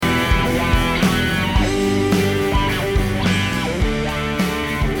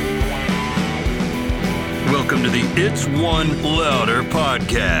It's One Louder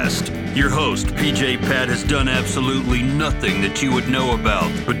Podcast. Your host, PJ Pat, has done absolutely nothing that you would know about,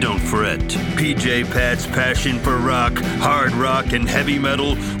 but don't fret. PJ Pat's passion for rock, hard rock, and heavy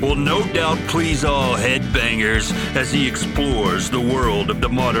metal will no doubt please all headbangers as he explores the world of the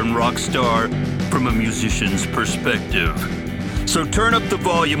modern rock star from a musician's perspective. So turn up the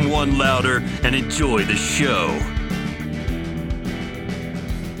volume one louder and enjoy the show.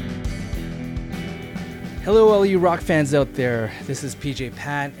 Hello, all you rock fans out there. This is PJ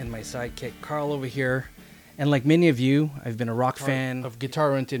Pat and my sidekick Carl over here. And like many of you, I've been a rock fan of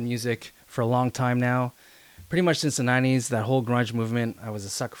guitar-oriented music for a long time now. Pretty much since the 90s, that whole grunge movement, I was a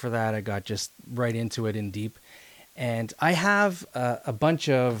sucker for that. I got just right into it in deep. And I have a bunch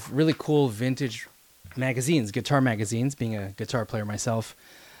of really cool vintage magazines, guitar magazines, being a guitar player myself.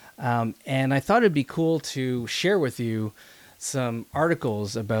 And I thought it'd be cool to share with you some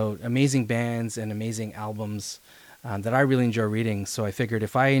articles about amazing bands and amazing albums that I really enjoy reading. So I figured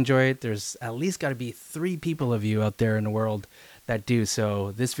if I enjoy it, there's at least got to be 3 people of you out there in the world that do.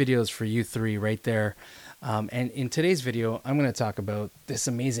 So this video is for you 3 right there. And in today's video, I'm going to talk about this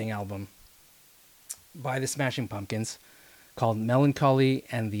amazing album by the Smashing Pumpkins called Melancholy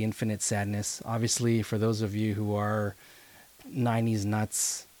and the Infinite Sadness. Obviously, for those of you who are 90s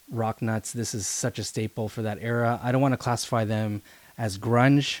nuts, rock nuts, this is such a staple for that era. I don't want to classify them as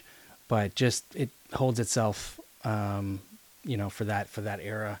grunge, but just it holds itself, for that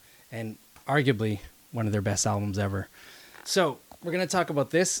era, and arguably one of their best albums ever. So we're going to talk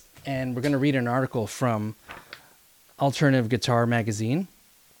about this, and we're going to read an article from Alternative Guitar Magazine.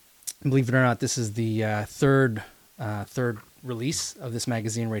 Believe it or not, this is the third release of this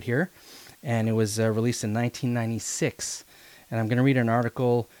magazine right here, and it was released in 1996. And I'm going to read an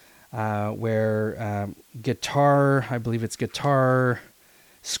article where Guitar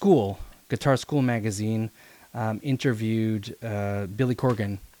School magazine interviewed Billy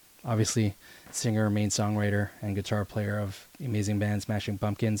Corgan, obviously singer, main songwriter, and guitar player of the amazing band Smashing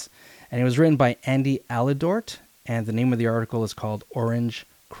Pumpkins. And it was written by Andy Aladort, and the name of the article is called Orange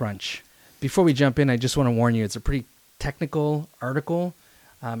Crunch. Before we jump in, I just want to warn you, it's a pretty technical article.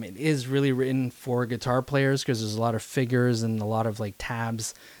 It is really written for guitar players because there's a lot of figures and a lot of like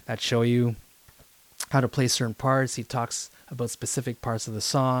tabs that show you how to play certain parts. He talks about specific parts of the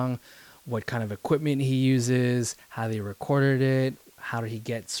song, what kind of equipment he uses, how they recorded it, how did he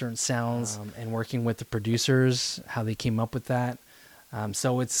get certain sounds, and working with the producers, how they came up with that.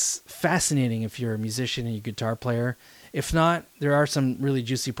 So it's fascinating if you're a musician and you're a guitar player. If not, there are some really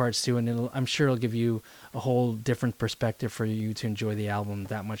juicy parts too, and I'm sure it'll give you a whole different perspective for you to enjoy the album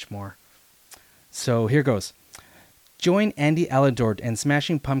that much more. So here goes. Join Andy Aladort and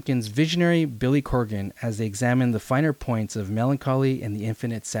Smashing Pumpkins' visionary Billy Corgan as they examine the finer points of Melancholy and the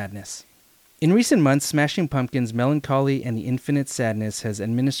Infinite Sadness. In recent months, Smashing Pumpkins' Melancholy and the Infinite Sadness has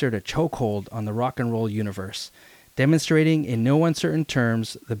administered a chokehold on the rock and roll universe, demonstrating in no uncertain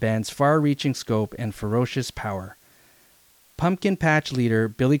terms the band's far-reaching scope and ferocious power. Pumpkin Patch leader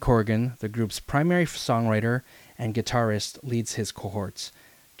Billy Corgan, the group's primary songwriter and guitarist, leads his cohorts.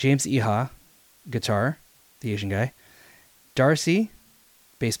 James Iha, guitar, the Asian guy. Darcy,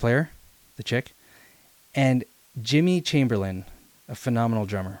 bass player, the chick. And Jimmy Chamberlain, a phenomenal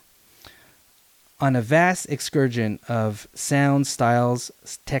drummer. On a vast excursion of sounds, styles,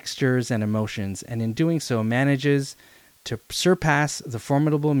 textures, and emotions, and in doing so manages to surpass the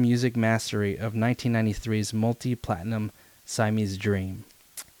formidable music mastery of 1993's multi-platinum Siamese Dream.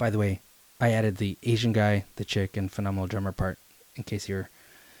 By the way, I added the Asian guy, the chick, and phenomenal drummer part, in case you're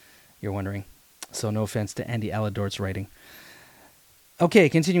wondering. So no offense to Andy Aladort's writing. Okay,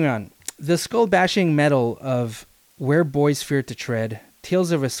 continuing on. The skull-bashing metal of Where Boys Fear to Tread,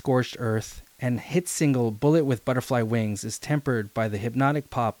 Tales of a Scorched Earth, and hit single Bullet with Butterfly Wings is tempered by the hypnotic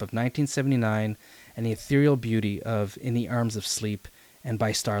pop of 1979 and the ethereal beauty of In the Arms of Sleep and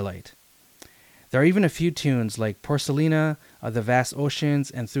By Starlight. There are even a few tunes like Porcelina of the Vast Oceans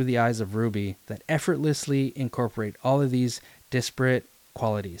and Through the Eyes of Ruby that effortlessly incorporate all of these disparate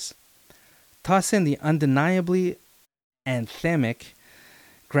qualities. Toss in the undeniably anthemic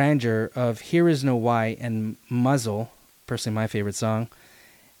grandeur of Here Is No Why and Muzzle, personally my favorite song,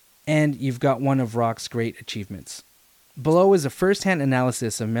 and you've got one of rock's great achievements. Below is a first-hand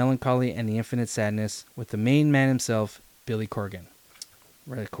analysis of Melancholy and the Infinite Sadness with the main man himself, Billy Corgan.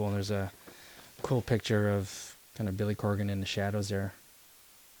 Really cool. And there's a cool picture of kind of Billy Corgan in the shadows there.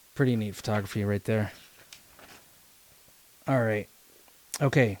 Pretty neat photography right there. All right.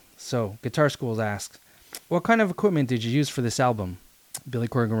 Okay, so Guitar School asks, what kind of equipment did you use for this album? Billy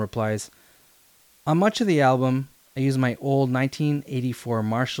Corgan replies, on much of the album, I use my old 1984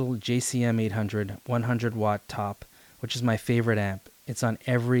 Marshall JCM 800 100 watt top, which is my favorite amp. It's on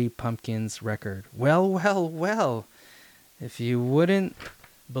every Pumpkins record. Well, well, well. If you wouldn't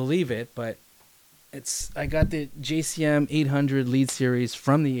believe it, but I got the JCM 800 lead series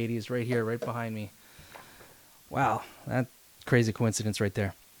from the 80s right here, right behind me. Wow, that crazy coincidence right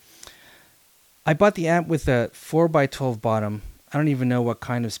there. I bought the amp with a 4x12 bottom. I don't even know what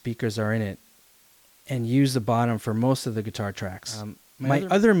kind of speakers are in it, and use the bottom for most of the guitar tracks. My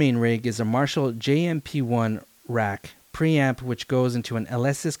other main rig is a Marshall JMP1 rack preamp, which goes into an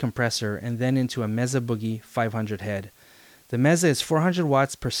Alesis compressor and then into a Mesa Boogie 500 head. The Mesa is 400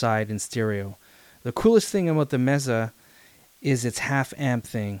 watts per side in stereo. The coolest thing about the Mesa is its half amp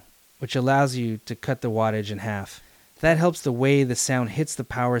thing, which allows you to cut the wattage in half. That helps the way the sound hits the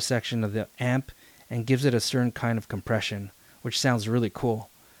power section of the amp and gives it a certain kind of compression, which sounds really cool.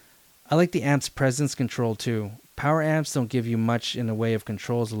 I like the amp's presence control too. Power amps don't give you much in the way of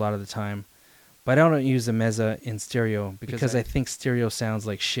controls a lot of the time, but I don't use the Mesa in stereo because I think stereo sounds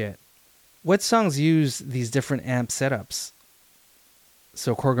like shit. What songs use these different amp setups?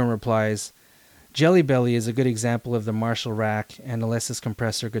 So Corgan replies, Jelly Belly is a good example of the Marshall rack and Alesis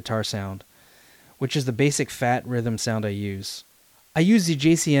compressor guitar sound, which is the basic fat rhythm sound I use. I use the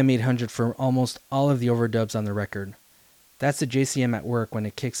JCM 800 for almost all of the overdubs on the record. That's the JCM at work when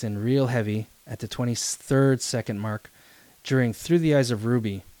it kicks in real heavy at the 23rd second mark during Through the Eyes of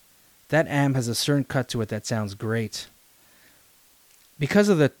Ruby. That amp has a certain cut to it that sounds great. Because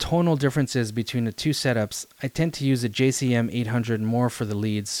of the tonal differences between the two setups, I tend to use the JCM 800 more for the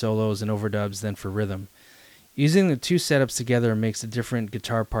leads, solos, and overdubs than for rhythm. Using the two setups together makes the different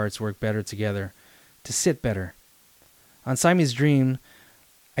guitar parts work better together, to sit better. On Siamese Dream,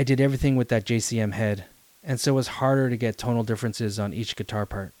 I did everything with that JCM head, and so it was harder to get tonal differences on each guitar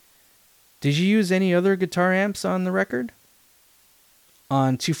part. Did you use any other guitar amps on the record?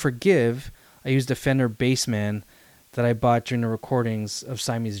 On To Forgive, I used a Fender Bassman that I bought during the recordings of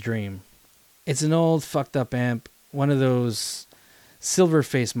Siamese Dream. It's an old fucked up amp, one of those silver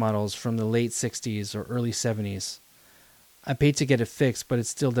face models from the late 60s or early 70s. I paid to get it fixed, but it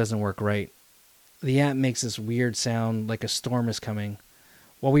still doesn't work right. The amp makes this weird sound like a storm is coming.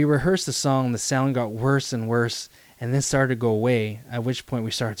 While we rehearsed the song, the sound got worse and worse and then started to go away, at which point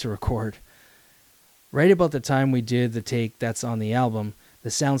we started to record. Right about the time we did the take that's on the album,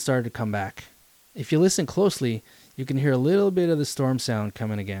 the sound started to come back. If you listen closely, you can hear a little bit of the storm sound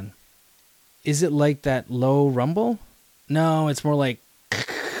coming again. Is it like that low rumble? No, it's more like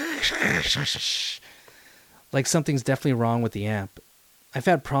something's definitely wrong with the amp. I've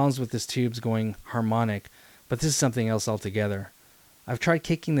had problems with this tube's going harmonic, but this is something else altogether. I've tried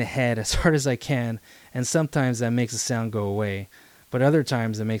kicking the head as hard as I can, and sometimes that makes the sound go away, but other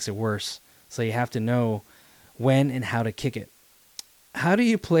times it makes it worse, so you have to know when and how to kick it. How do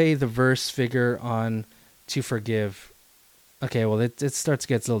you play the verse figure on To Forgive? Okay, well, it starts to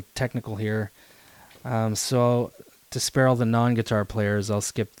get a little technical here. So to spare all the non-guitar players, I'll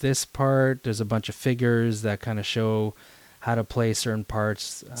skip this part. There's a bunch of figures that kind of show how to play certain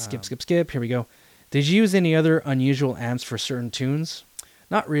parts. Skip. Here we go. Did you use any other unusual amps for certain tunes?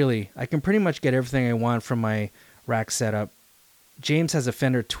 Not really. I can pretty much get everything I want from my rack setup. James has a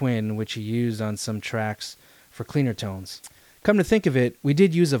Fender Twin, which he used on some tracks for cleaner tones. Come to think of it, we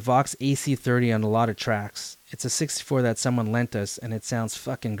did use a Vox AC30 on a lot of tracks. It's a 64 that someone lent us, and it sounds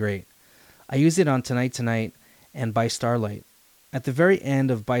fucking great. I use it on Tonight Tonight and By Starlight. At the very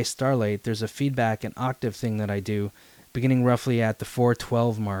end of By Starlight, there's a feedback and octave thing that I do, beginning roughly at the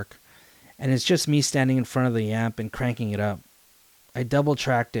 412 mark, and it's just me standing in front of the amp and cranking it up. I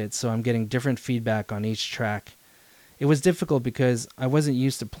double-tracked it, so I'm getting different feedback on each track. It was difficult because I wasn't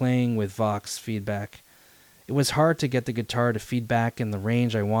used to playing with Vox feedback. It was hard to get the guitar to feedback in the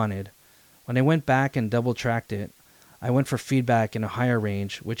range I wanted. When I went back and double-tracked it, I went for feedback in a higher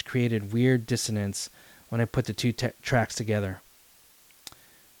range, which created weird dissonance when I put the two tracks together.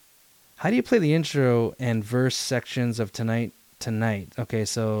 How do you play the intro and verse sections of Tonight Tonight? Okay,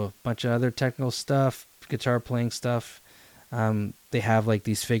 so a bunch of other technical stuff, guitar playing stuff. They have like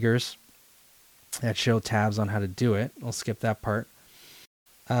these figures that show tabs on how to do it. I'll skip that part.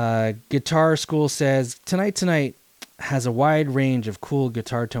 Guitar School says, Tonight Tonight has a wide range of cool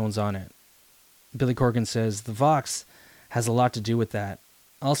guitar tones on it. Billy Corgan says, the Vox has a lot to do with that.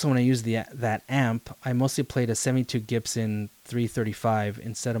 Also, when I used that amp, I mostly played a 72 Gibson 335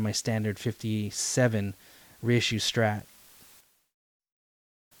 instead of my standard 57 reissue Strat.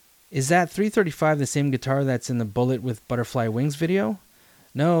 Is that 335 the same guitar that's in the Bullet with Butterfly Wings video?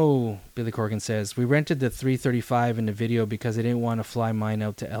 No, Billy Corgan says. We rented the 335 in the video because I didn't want to fly mine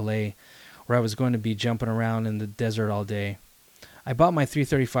out to LA, where I was going to be jumping around in the desert all day. I bought my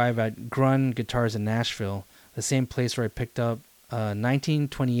 335 at Grun Guitars in Nashville, the same place where I picked up a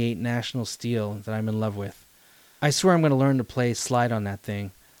 1928 National Steel that I'm in love with. I swear I'm going to learn to play slide on that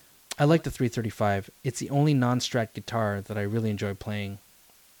thing. I like the 335. It's the only non-strat guitar that I really enjoy playing.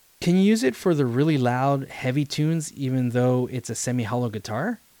 Can you use it for the really loud, heavy tunes even though it's a semi-hollow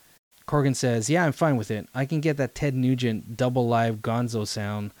guitar? Corgan says, yeah, I'm fine with it. I can get that Ted Nugent double live gonzo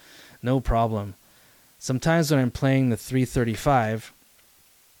sound, no problem. Sometimes when I'm playing the 335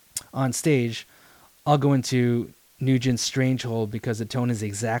 on stage, I'll go into Nugent's Strangehold because the tone is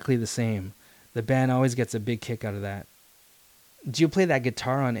exactly the same. The band always gets a big kick out of that. Do you play that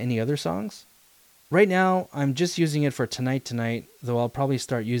guitar on any other songs? Right now, I'm just using it for Tonight, though I'll probably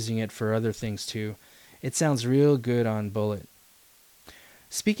start using it for other things too. It sounds real good on Bullet.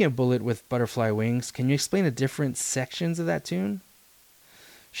 Speaking of Bullet with Butterfly Wings, can you explain the different sections of that tune?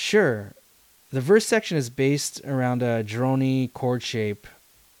 Sure. The verse section is based around a droney chord shape.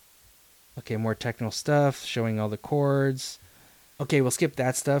 Okay, more technical stuff, showing all the chords. Okay, we'll skip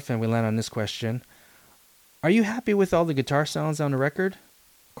that stuff and we land on this question. Are you happy with all the guitar sounds on the record?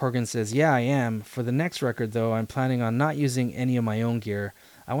 Corgan says, yeah, I am. For the next record, though, I'm planning on not using any of my own gear.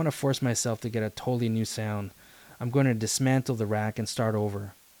 I want to force myself to get a totally new sound. I'm going to dismantle the rack and start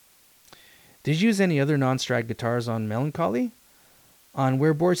over. Did you use any other non-Strat guitars on Melancholy? On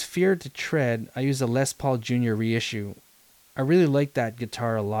Where Boards Fear to Tread, I used a Les Paul Jr. reissue. I really like that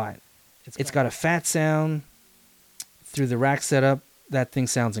guitar a lot. It's got a fat sound. Through the rack setup, that thing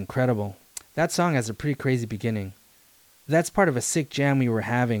sounds incredible. That song has a pretty crazy beginning. That's part of a sick jam we were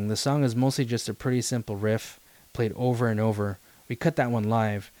having. The song is mostly just a pretty simple riff, played over and over. We cut that one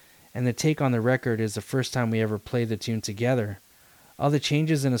live, and the take on the record is the first time we ever played the tune together. All the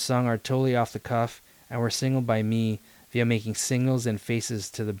changes in the song are totally off the cuff, and were signaled by me via making signals and faces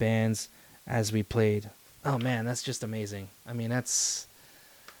to the bands as we played. Oh man, that's just amazing. I mean, that's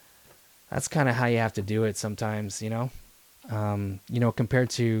kind of how you have to do it sometimes, you know? Compared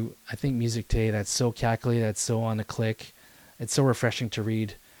to, I think, music today that's so calculated, that's so on the click. It's so refreshing to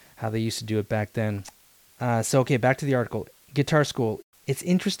read how they used to do it back then. Okay, back to the article. Guitar School. It's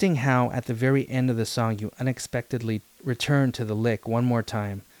interesting how at the very end of the song you unexpectedly return to the lick one more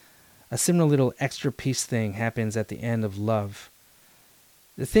time. A similar little extra piece thing happens at the end of Love.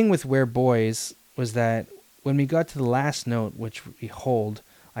 The thing with Where Boys was that when we got to the last note, which we hold,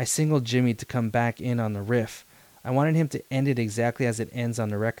 I singled Jimmy to come back in on the riff. I wanted him to end it exactly as it ends on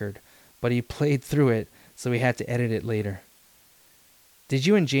the record, but he played through it, so we had to edit it later. Did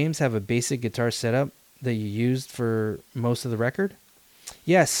you and James have a basic guitar setup that you used for most of the record?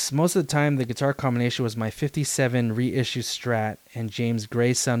 Yes, most of the time the guitar combination was my 57 reissue Strat and James'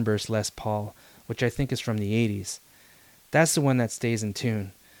 Gray Sunburst Les Paul, which I think is from the 80s. That's the one that stays in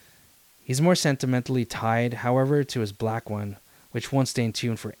tune. He's more sentimentally tied, however, to his black one, which won't stay in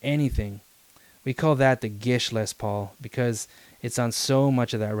tune for anything. We call that the Gish Les Paul because it's on so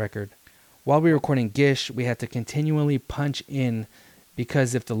much of that record. While we were recording Gish, we had to continually punch in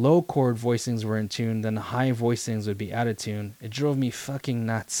because if the low chord voicings were in tune, then the high voicings would be out of tune. It drove me fucking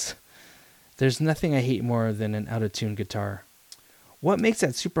nuts. There's nothing I hate more than an out of tune guitar. What makes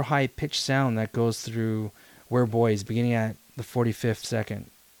that super high pitch sound that goes through Where Boys beginning at the 45th second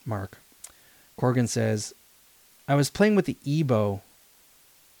mark? Corgan says, I was playing with the EBO.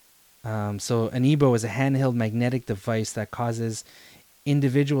 So an EBO is a handheld magnetic device that causes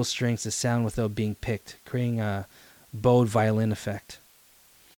individual strings to sound without being picked, creating a bowed violin effect.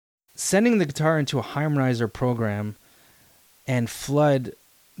 Sending the guitar into a harmonizer program and Flood,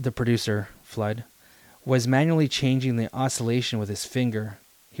 the producer, Flood, was manually changing the oscillation with his finger.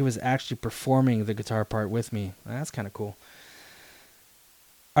 He was actually performing the guitar part with me. That's kind of cool.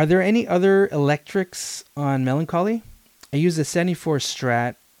 Are there any other electrics on Melancholy? I use a 74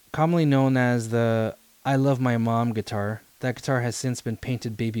 Strat, commonly known as the I Love My Mom guitar. That guitar has since been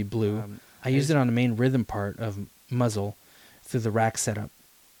painted baby blue. I used it on the main rhythm part of Muzzle through the rack setup.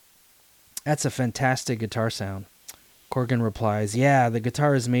 That's a fantastic guitar sound. Corgan replies, yeah, the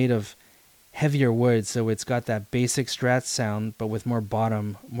guitar is made of heavier wood, so it's got that basic Strat sound, but with more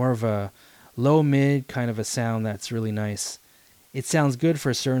bottom, more of a low-mid kind of a sound that's really nice. It sounds good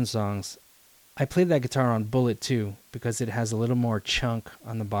for certain songs. I played that guitar on Bullet too, because it has a little more chunk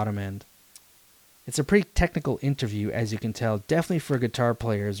on the bottom end. It's a pretty technical interview, as you can tell, definitely for guitar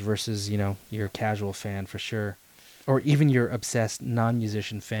players versus, your casual fan for sure. Or even your obsessed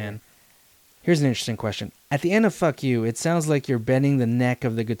non-musician fan. Here's an interesting question. At the end of Fuck You, it sounds like you're bending the neck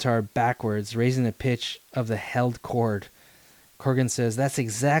of the guitar backwards, raising the pitch of the held chord. Corgan says, that's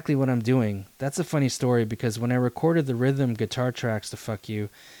exactly what I'm doing. That's a funny story because when I recorded the rhythm guitar tracks to Fuck You,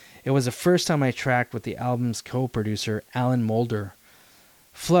 It was the first time I tracked with the album's co-producer, Alan Moulder.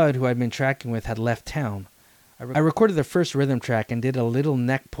 Flood, who I'd been tracking with, had left town. I recorded the first rhythm track and did a little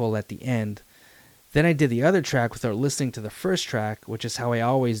neck pull at the end. Then I did the other track without listening to the first track, which is how I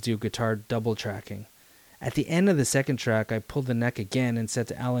always do guitar double tracking. At the end of the second track, I pulled the neck again and said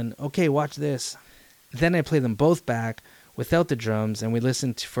to Alan, "Okay, watch this." Then I played them both back without the drums, and we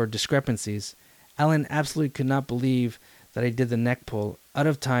listened for discrepancies. Alan absolutely could not believe that I did the neck pull, out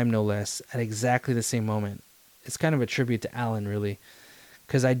of time no less, at exactly the same moment. It's kind of a tribute to Alan, really,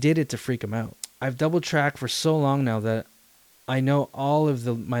 because I did it to freak him out. I've double-tracked for so long now that I know all of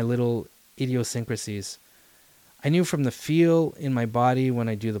my little idiosyncrasies. I knew from the feel in my body when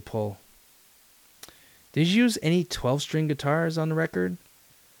I do the pull. Did you use any 12-string guitars on the record?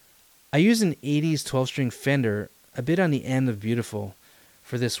 I used an 80s 12-string Fender, a bit on the end of beautiful,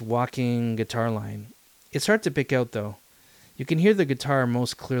 for this walking guitar line. It's hard to pick out, though. You can hear the guitar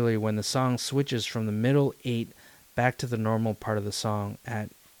most clearly when the song switches from the middle 8 back to the normal part of the song at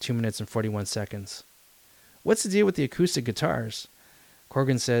 2 minutes and 41 seconds. What's the deal with the acoustic guitars?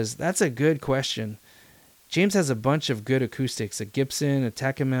 Corgan says, "That's a good question. James has a bunch of good acoustics, a Gibson, a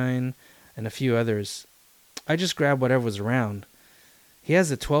Takamine, and a few others. I just grabbed whatever was around. He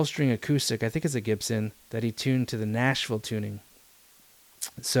has a 12-string acoustic, I think it's a Gibson, that he tuned to the Nashville tuning."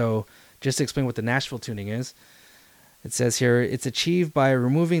 So, just to explain what the Nashville tuning is, it says here, it's achieved by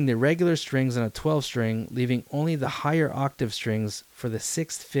removing the regular strings on a 12-string, leaving only the higher octave strings for the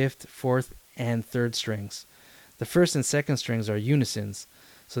 6th, 5th, 4th, and 3rd strings. The 1st and 2nd strings are unisons,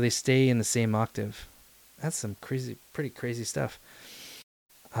 so they stay in the same octave. That's some pretty crazy stuff.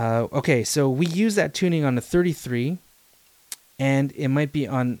 Okay, so we use that tuning on the 33, and it might be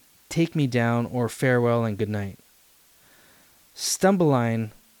on Take Me Down or Farewell and Goodnight.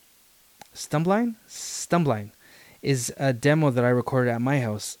 Stumbline is a demo that I recorded at my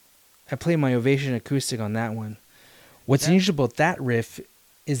house. I play my Ovation acoustic on that one. What's unusual about that riff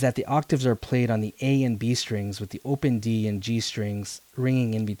is that the octaves are played on the A and B strings with the open D and G strings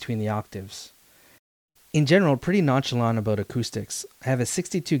ringing in between the octaves. In general, pretty nonchalant about acoustics. I have a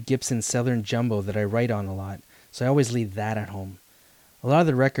 62 Gibson Southern Jumbo that I write on a lot, so I always leave that at home. A lot of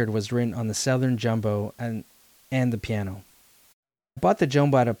the record was written on the Southern Jumbo and the piano. I bought the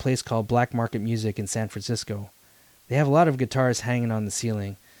Jumbo at a place called Black Market Music in San Francisco. They have a lot of guitars hanging on the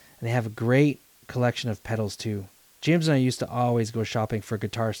ceiling, and they have a great collection of pedals too. James and I used to always go shopping for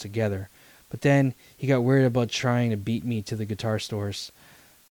guitars together, but then he got worried about trying to beat me to the guitar stores.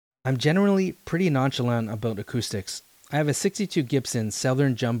 I'm generally pretty nonchalant about acoustics. I have a 62 Gibson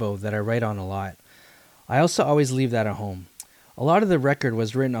Southern Jumbo that I write on a lot. I also always leave that at home. A lot of the record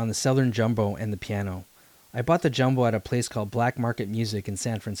was written on the Southern Jumbo and the piano. I bought the Jumbo at a place called Black Market Music in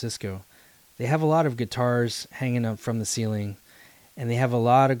San Francisco. They have a lot of guitars hanging up from the ceiling, and they have a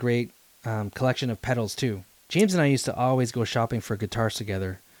lot of great collection of pedals too. James and I used to always go shopping for guitars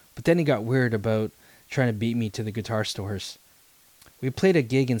together, but then he got weird about trying to beat me to the guitar stores. We played a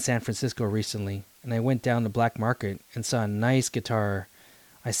gig in San Francisco recently, and I went down to Black Market and saw a nice guitar.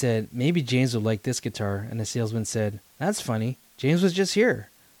 I said, "Maybe James would like this guitar," and the salesman said, "That's funny. James was just here."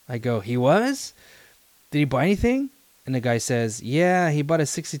 I go, "He was? Did he buy anything?" And the guy says, "Yeah, he bought a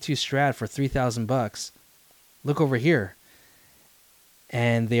 62 Strat for $3,000. Look over here."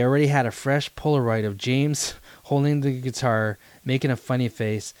 And they already had a fresh Polaroid of James holding the guitar, making a funny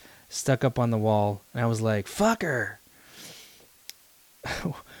face, stuck up on the wall. And I was like, "Fucker!"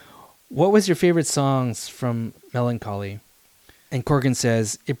 What was your favorite songs from Melancholy? And Corgan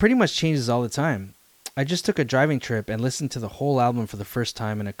says, "It pretty much changes all the time. I just took a driving trip and listened to the whole album for the first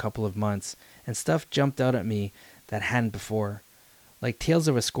time in a couple of months, and stuff jumped out at me that hadn't before. Like Tales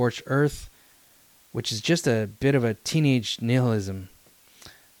of a Scorched Earth, which is just a bit of a teenage nihilism.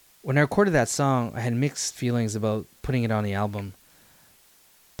 When I recorded that song, I had mixed feelings about putting it on the album.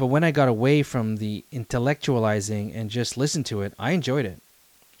 But when I got away from the intellectualizing and just listened to it, I enjoyed it.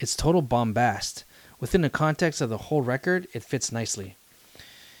 It's total bombast. Within the context of the whole record, it fits nicely.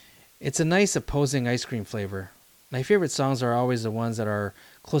 It's a nice opposing ice cream flavor. My favorite songs are always the ones that are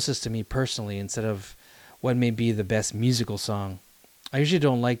closest to me personally instead of what may be the best musical song. I usually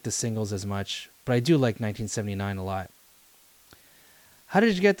don't like the singles as much, but I do like 1979 a lot. How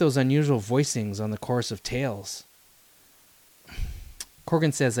did you get those unusual voicings on the chorus of Tales?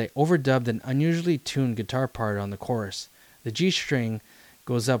 Corgan says, I overdubbed an unusually tuned guitar part on the chorus. The G string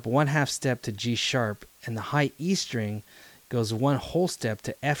goes up 1/2 step to G sharp, and the high E string goes 1 whole step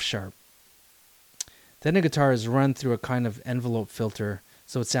to F sharp. Then the guitar is run through a kind of envelope filter,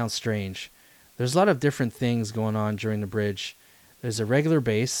 so it sounds strange. There's a lot of different things going on during the bridge. There's a regular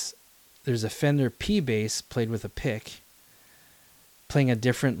bass, there's a Fender P bass played with a pick, playing a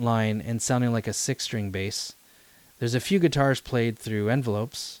different line and sounding like a 6-string bass. There's a few guitars played through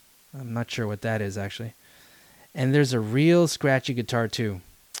envelopes. I'm not sure what that is, actually. And there's a real scratchy guitar, too.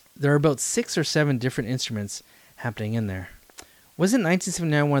 There are about 6 or 7 different instruments happening in there. Wasn't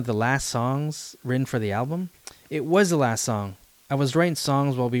 1979 one of the last songs written for the album? It was the last song. I was writing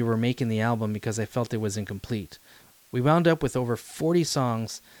songs while we were making the album because I felt it was incomplete. We wound up with over 40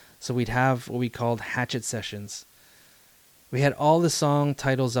 songs, so we'd have what we called hatchet sessions. We had all the song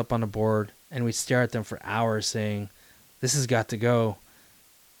titles up on a board, and we'd stare at them for hours saying, "This has got to go."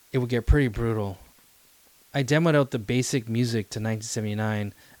 It would get pretty brutal. I demoed out the basic music to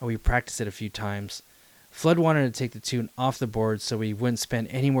 1979, and we practiced it a few times. Flood wanted to take the tune off the board so we wouldn't spend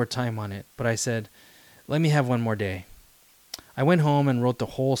any more time on it, but I said, "Let me have one more day." I went home and wrote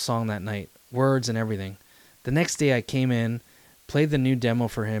the whole song that night, words and everything. The next day I came in, played the new demo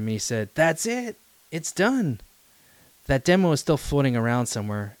for him, and he said, "That's it! It's done!" That demo is still floating around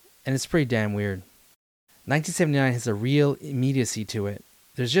somewhere, and it's pretty damn weird. 1979 has a real immediacy to it.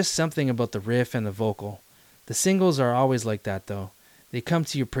 There's just something about the riff and the vocal. The singles are always like that, though. They come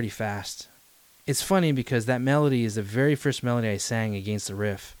to you pretty fast. It's funny because that melody is the very first melody I sang against the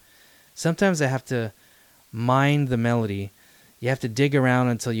riff. Sometimes I have to mine the melody. You have to dig around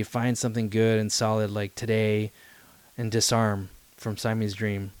until you find something good and solid like Today and Disarm from Siamese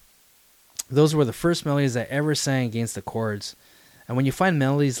Dream. Those were the first melodies I ever sang against the chords. And when you find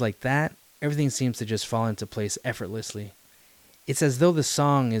melodies like that, everything seems to just fall into place effortlessly. It's as though the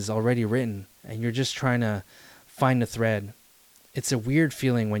song is already written and you're just trying to find a thread. It's a weird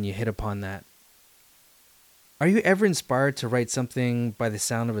feeling when you hit upon that. Are you ever inspired to write something by the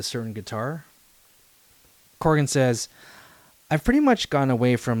sound of a certain guitar? Corgan says, I've pretty much gone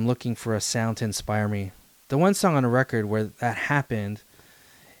away from looking for a sound to inspire me. The one song on the record where that happened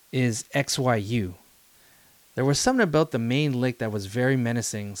is XYU. There was something about the main lick that was very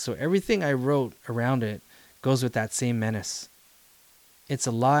menacing, so everything I wrote around it goes with that same menace. It's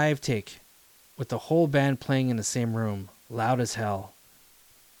a live take, with the whole band playing in the same room, loud as hell.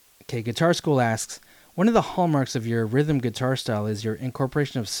 Okay, Guitar School asks, one of the hallmarks of your rhythm guitar style is your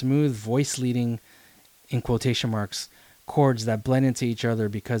incorporation of smooth voice leading, in quotation marks, chords that blend into each other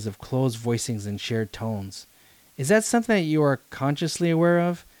because of closed voicings and shared tones. Is that something that you are consciously aware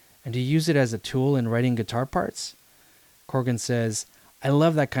of? And do you use it as a tool in writing guitar parts? Corgan says, I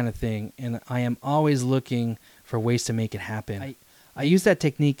love that kind of thing, and I am always looking for ways to make it happen. I use that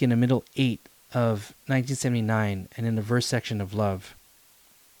technique in the middle 8 of 1979 and in the verse section of Love.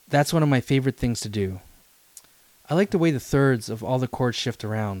 That's one of my favorite things to do. I like the way the thirds of all the chords shift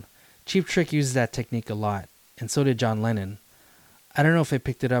around. Cheap Trick uses that technique a lot, and so did John Lennon. I don't know if I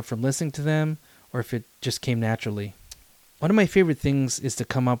picked it up from listening to them or if it just came naturally. One of my favorite things is to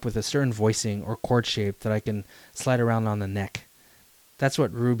come up with a certain voicing or chord shape that I can slide around on the neck. That's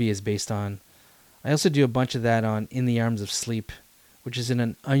what Ruby is based on. I also do a bunch of that on In the Arms of Sleep, which is in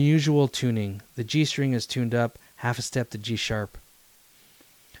an unusual tuning. The G string is tuned up half a step to G sharp.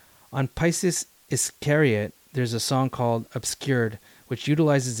 On Pisces Iscariot, there's a song called Obscured, which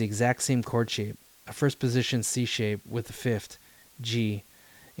utilizes the exact same chord shape, a first position C shape with the fifth, G,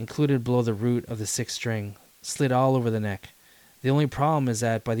 included below the root of the sixth string, slid all over the neck. The only problem is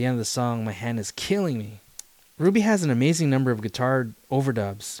that by the end of the song, my hand is killing me. Ruby has an amazing number of guitar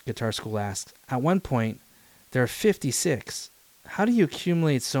overdubs, Guitar School asks. At one point, there are 56. How do you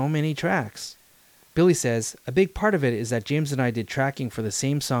accumulate so many tracks? Billy says, a big part of it is that James and I did tracking for the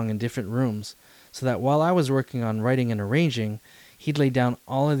same song in different rooms, so that while I was working on writing and arranging, he'd lay down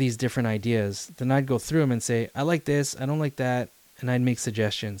all of these different ideas. Then I'd go through them and say, I like this, I don't like that, and I'd make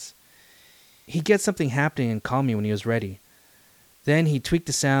suggestions. He'd get something happening and call me when he was ready. Then he'd tweak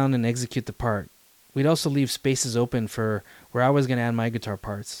the sound and execute the part. We'd also leave spaces open for where I was going to add my guitar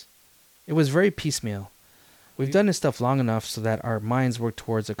parts. It was very piecemeal. We've done this stuff long enough so that our minds work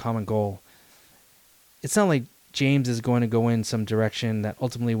towards a common goal. It's not like James is going to go in some direction that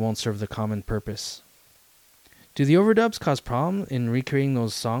ultimately won't serve the common purpose. Do the overdubs cause problems in recreating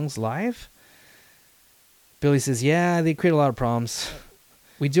those songs live? Billy says, yeah, they create a lot of problems.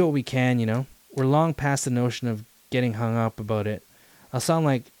 We do what we can, you know. We're long past the notion of getting hung up about it. A song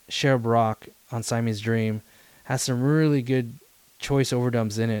like Cherub Rock on Siamese Dream has some really good choice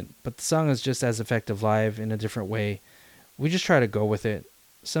overdubs in it, but the song is just as effective live in a different way. We just try to go with it.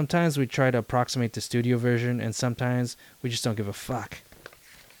 Sometimes we try to approximate the studio version, and sometimes we just don't give a fuck.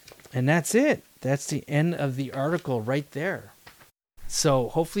 And that's it. That's the end of the article right there. So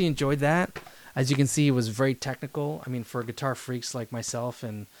hopefully you enjoyed that. As you can see, it was very technical. I mean, for guitar freaks like myself,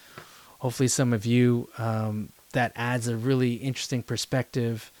 and hopefully some of you, that adds a really interesting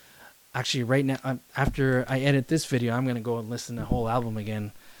perspective Actually, right now, after I edit this video, I'm going to go and listen to the whole album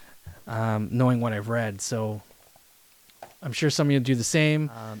again, knowing what I've read. So I'm sure some of you do the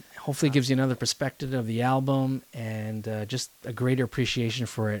same. Hopefully it gives you another perspective of the album and just a greater appreciation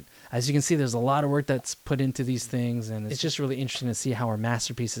for it. As you can see, there's a lot of work that's put into these things, and it's just really interesting to see how our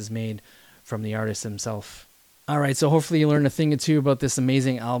masterpiece is made from the artist himself. All right, so hopefully you learned a thing or two about this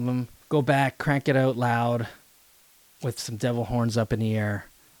amazing album. Go back, crank it out loud with some devil horns up in the air.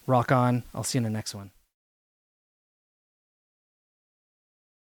 Rock on. I'll see you in the next one.